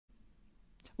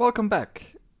Welcome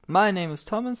back. My name is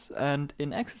Thomas, and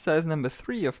in exercise number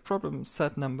 3 of problem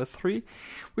set number 3,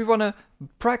 we want to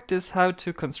practice how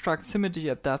to construct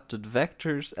symmetry-adapted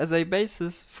vectors as a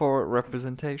basis for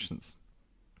representations.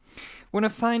 We want to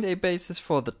find a basis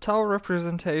for the tau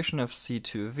representation of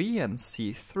C2v and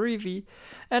C3v,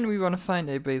 and we want to find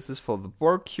a basis for the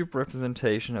Borg cube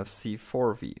representation of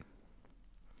C4v.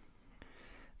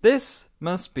 This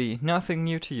must be nothing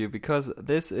new to you, because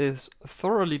this is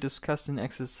thoroughly discussed in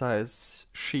exercise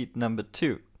sheet number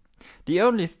 2. The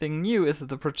only thing new is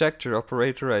the projector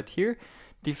operator right here,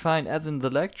 defined as in the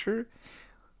lecture.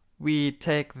 We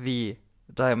take the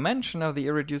dimension of the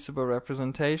irreducible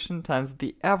representation times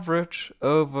the average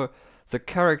over the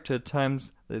character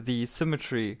times the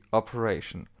symmetry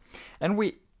operation. And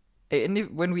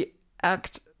when we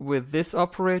act with this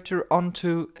operator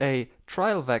onto a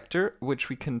trial vector, which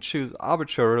we can choose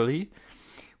arbitrarily,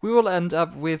 we will end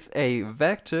up with a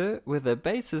vector, with a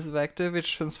basis vector,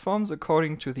 which transforms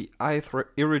according to the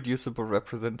irreducible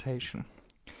representation.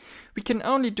 We can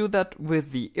only do that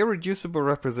with the irreducible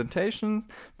representation.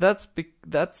 That's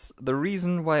the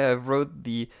reason why I wrote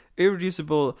the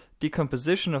irreducible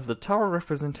decomposition of the tau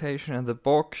representation and the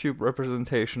Borg cube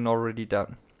representation already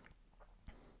down.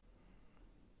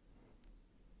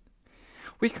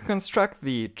 We can construct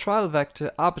the trial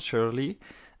vector arbitrarily,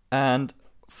 and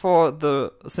for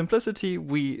the simplicity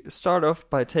we start off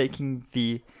by taking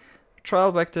the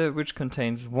trial vector which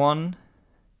contains 1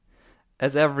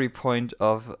 as every point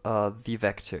of the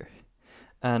vector.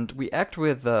 And we act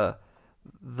with the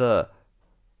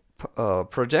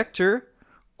projector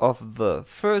of the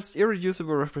first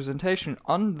irreducible representation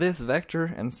on this vector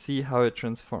and see how it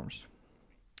transforms.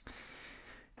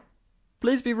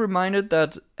 Please be reminded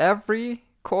that every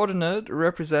coordinate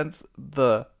represents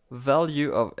the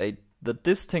value of the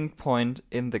distinct point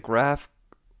in the graph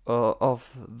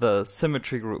of the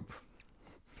symmetry group.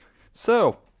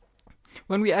 So,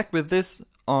 when we act with this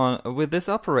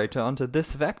operator onto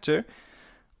this vector,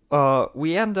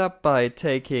 we end up by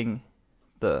taking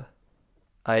the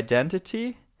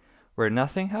identity, where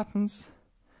nothing happens,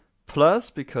 plus,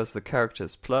 because the character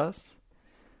is plus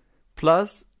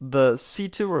the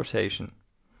C2 rotation.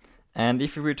 And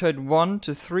if we rotate 1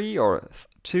 to 3 or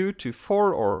 2 to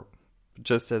 4, or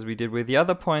just as we did with the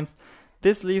other points,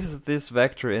 this leaves this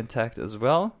vector intact as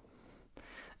well.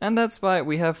 And that's why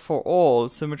we have for all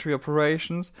symmetry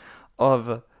operations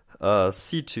of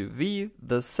C2v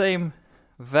the same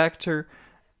vector,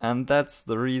 and that's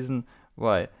the reason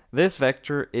why this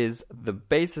vector is the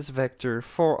basis vector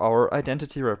for our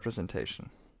identity representation.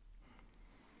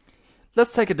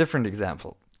 Let's take a different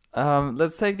example.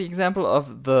 Let's take the example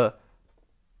of the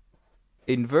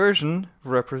inversion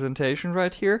representation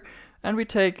right here, and we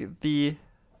take the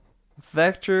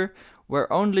vector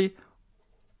where only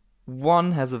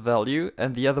one has a value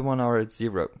and the other one are at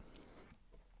 0.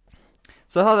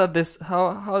 So how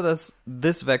does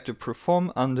this vector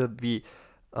perform under the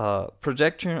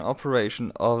projection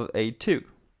operation of A2?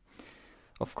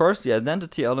 Of course, the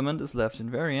identity element is left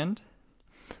invariant.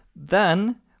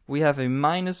 Then we have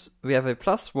a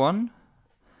plus 1,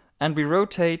 and we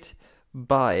rotate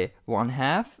by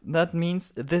 1/2. That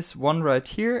means this 1 right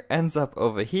here ends up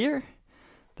over here.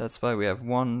 That's why we have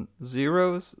 1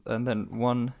 zeros and then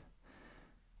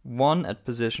 1 at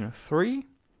position 3.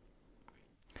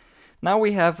 Now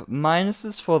we have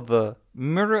minuses for the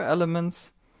mirror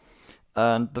elements,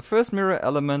 and the first mirror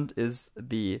element is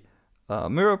the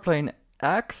mirror plane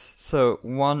X, so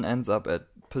 1 ends up at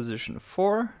position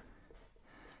 4,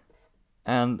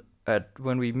 and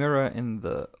when we mirror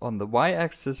on the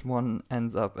y-axis, 1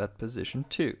 ends up at position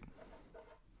 2.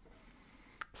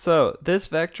 So this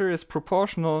vector is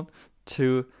proportional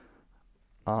to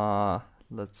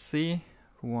let's see,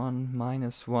 1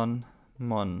 minus 1,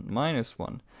 1 minus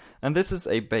 1, and this is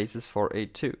a basis for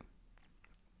A2.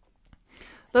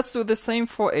 Let's do the same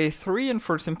for A3, and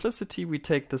for simplicity we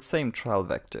take the same trial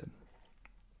vector.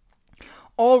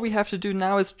 All we have to do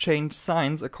now is change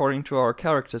signs according to our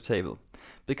character table,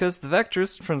 because the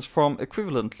vectors transform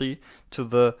equivalently to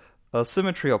the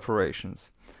symmetry operations.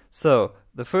 So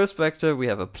the first vector we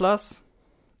have a plus,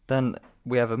 then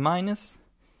we have a minus,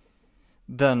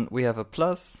 then we have a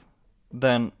plus,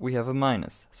 then we have a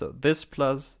minus. So this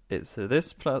plus is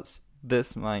this plus,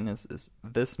 this minus is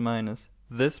this minus,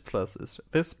 this plus is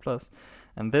this plus,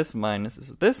 and this minus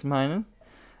is this minus,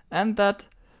 and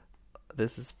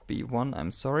this is B1,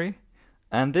 I'm sorry,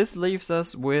 and this leaves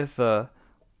us with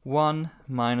 1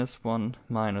 minus 1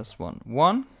 minus 1,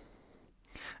 1.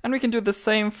 And we can do the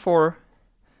same for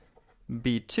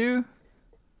B2,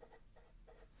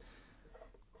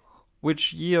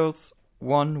 which yields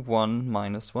 1, 1,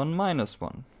 minus 1, minus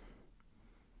 1.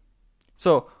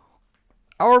 So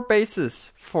our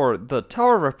basis for the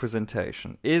tower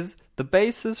representation is the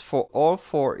basis for all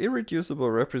 4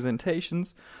 irreducible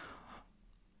representations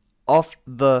of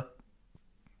the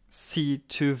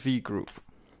C2V group.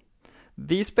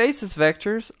 These basis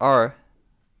vectors are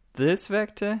this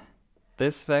vector,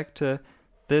 this vector,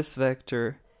 this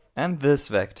vector, and this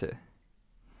vector.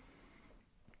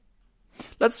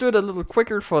 Let's do it a little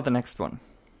quicker for the next one.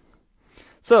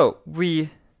 So we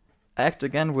act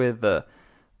again with the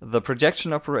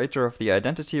projection operator of the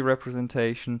identity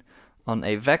representation on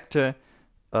a vector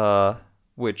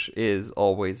which is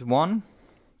always 1.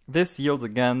 This yields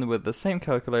again with the same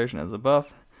calculation as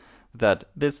above that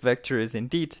this vector is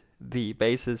indeed the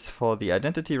basis for the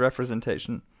identity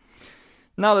representation.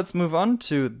 Now let's move on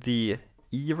to the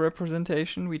E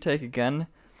representation. We take again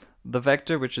the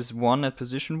vector which is 1 at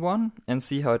position 1 and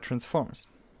see how it transforms.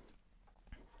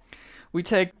 We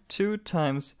take 2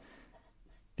 times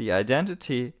the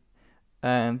identity,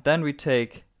 and then we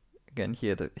take, again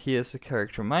here's the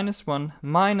character minus 1,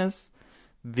 minus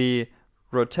the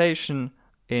rotation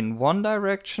in one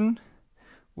direction,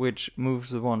 which moves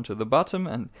the 1 to the bottom,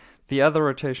 and the other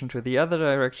rotation to the other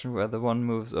direction, where the 1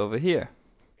 moves over here.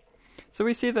 So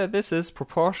we see that this is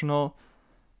proportional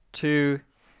to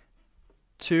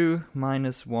 2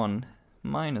 minus 1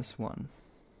 minus 1.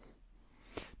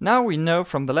 Now we know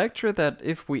from the lecture that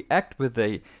if we act with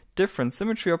a different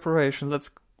symmetry operation, let's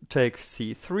take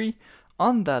C3,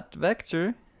 on that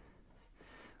vector,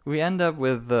 we end up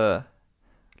with the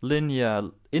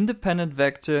linear independent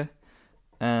vector,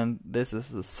 and this is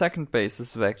the second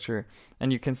basis vector,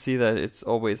 and you can see that it's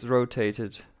always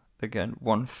rotated again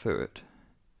 1/3.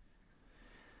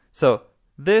 So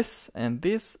this and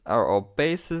this are our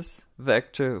basis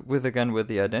vector with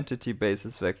the identity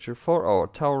basis vector for our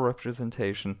tower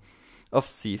representation of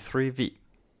C3V.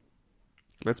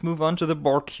 Let's move on to the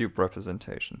Borg cube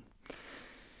representation.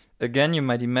 Again, you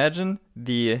might imagine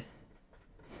the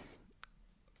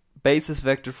basis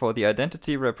vector for the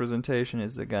identity representation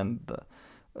is again the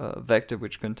vector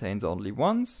which contains only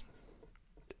 1s,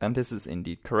 and this is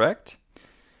indeed correct.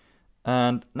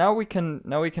 And now we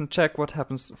can check what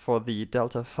happens for the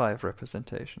delta 5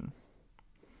 representation.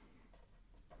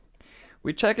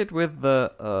 We check it with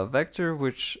the vector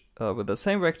which with the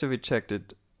same vector we checked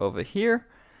it over here.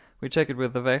 We check it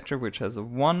with the vector which has a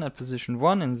 1 at position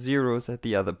 1 and 0s at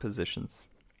the other positions.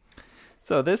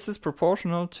 So this is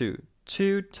proportional to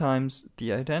 2 times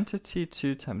the identity,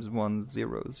 2 times 1,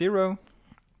 0, 0.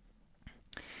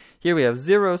 Here we have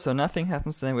 0, so nothing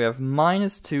happens. Then we have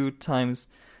minus 2 times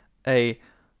a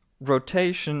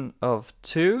rotation of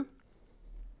 2.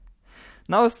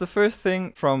 Now it's the first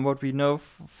thing from what we know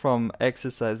from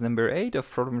exercise number 8 of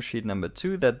problem sheet number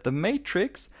 2 that the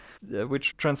matrix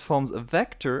which transforms a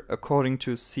vector according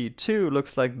to C2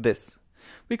 looks like this.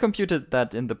 We computed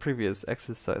that in the previous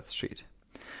exercise sheet.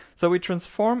 So we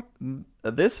transform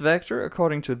this vector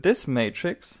according to this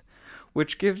matrix,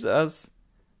 which gives us,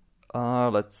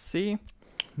 let's see,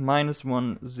 minus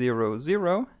 1, 0,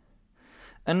 0.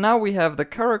 And now we have the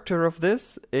character of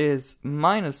this is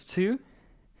minus 2,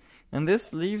 and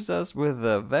this leaves us with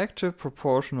a vector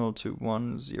proportional to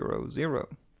 1, 0, 0.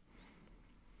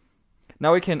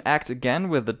 Now we can act again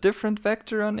with a different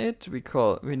vector on it. We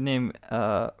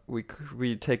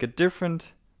take a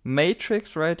different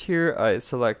matrix right here. I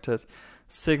selected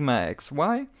sigma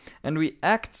xy, and we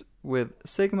act with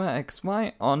sigma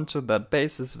xy onto that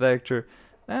basis vector,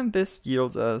 and this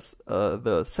yields us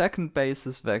the second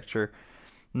basis vector,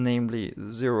 namely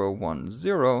 0, 1,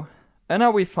 0. And now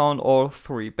we found all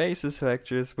 3 basis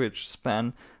vectors which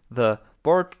span the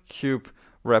Borg cube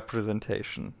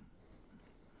representation.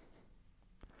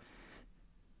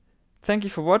 Thank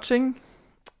you for watching.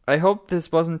 I hope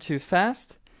this wasn't too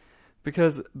fast,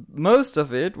 because most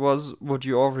of it was what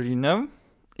you already know.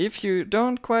 If you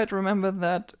don't quite remember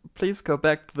that, please go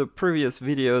back to the previous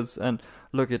videos and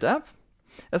look it up.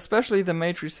 Especially the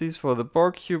matrices for the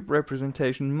Borg cube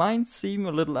representation might seem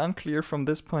a little unclear from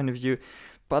this point of view,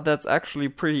 but that's actually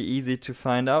pretty easy to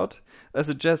find out. I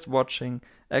suggest watching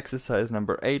exercise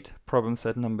number 8, problem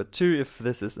set number 2, if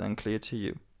this is unclear to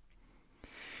you.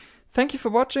 Thank you for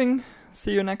watching.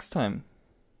 See you next time.